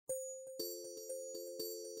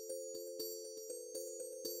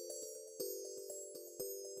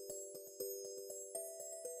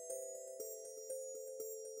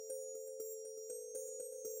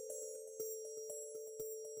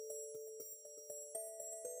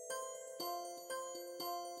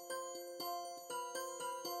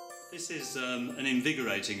This is an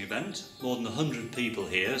invigorating event, more than 100 people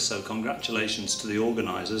here, so congratulations to the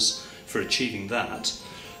organisers for achieving that.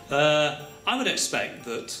 I would expect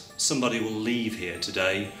that somebody will leave here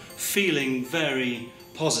today feeling very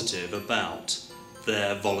positive about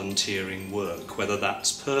their volunteering work, whether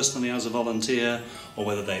that's personally as a volunteer or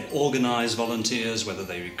whether they organise volunteers, whether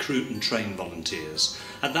they recruit and train volunteers.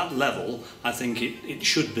 At that level, I think it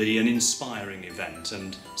should be an inspiring event,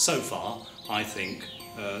 and so far I think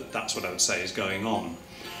that's what I would say is going on.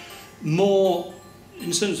 More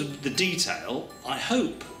in terms of the detail, I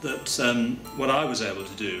hope that what I was able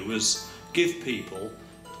to do was give people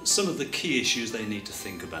some of the key issues they need to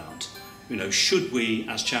think about. You know, should we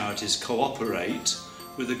as charities cooperate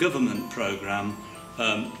with a government programme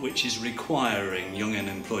which is requiring young and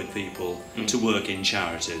unemployed people to work in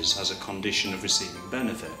charities as a condition of receiving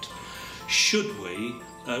benefit? Should we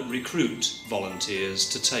recruit volunteers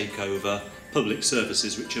to take over public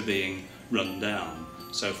services which are being run down?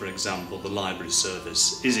 So, for example, the library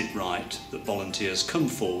service. Is it right that volunteers come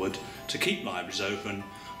forward to keep libraries open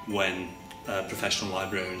when professional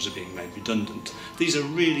librarians are being made redundant? These are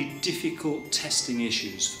really difficult testing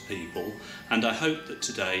issues for people, and I hope that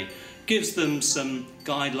today gives them some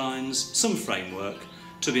guidelines, some framework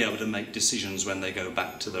to be able to make decisions when they go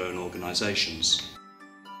back to their own organisations.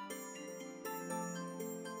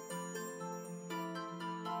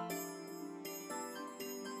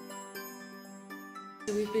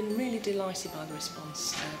 So we've been really delighted by the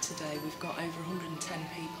response today. We've got over 110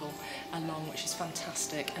 people along, which is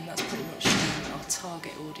fantastic, and that's pretty much our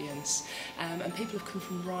target audience. And people have come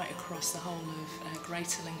from right across the whole of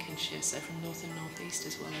Greater Lincolnshire, so from north and north east,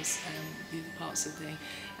 as well as the other parts of the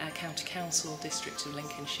County Council district of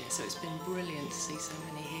Lincolnshire. So it's been brilliant to see so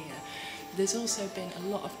many here. There's also been a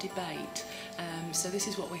lot of debate, so this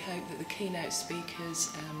is what we hope that the keynote speakers,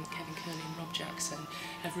 Kevin Curley and Rob Jackson,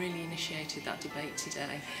 have really initiated that debate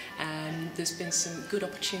today. There's been some good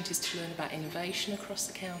opportunities to learn about innovation across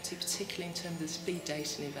the county, particularly in terms of the speed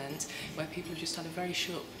dating event, where people have just had a very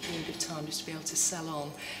short period of time just to be able to sell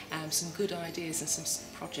on some good ideas and some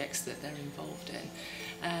projects that they're involved in.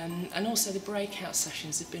 And also the breakout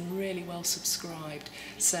sessions have been really well subscribed,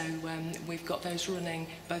 so we've got those running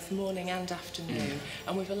both morning and afternoon,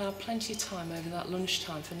 and we've allowed plenty of time over that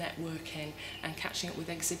lunchtime for networking and catching up with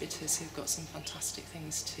exhibitors who've got some fantastic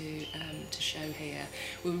things to show here.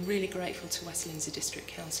 We're really grateful to West Lindsey District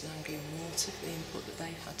Council and Anglian Water for the input that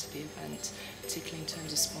they've had to the event, particularly in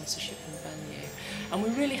terms of sponsorship and venue. And we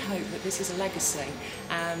really hope that this is a legacy,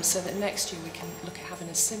 so that next year we can look at having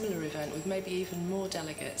a similar event with maybe even more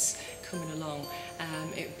delegates coming along.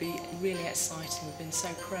 It would be really exciting. We've been so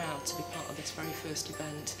proud to be part of this very first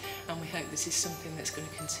event, and we hope this is something that's going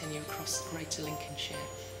to continue across Greater Lincolnshire.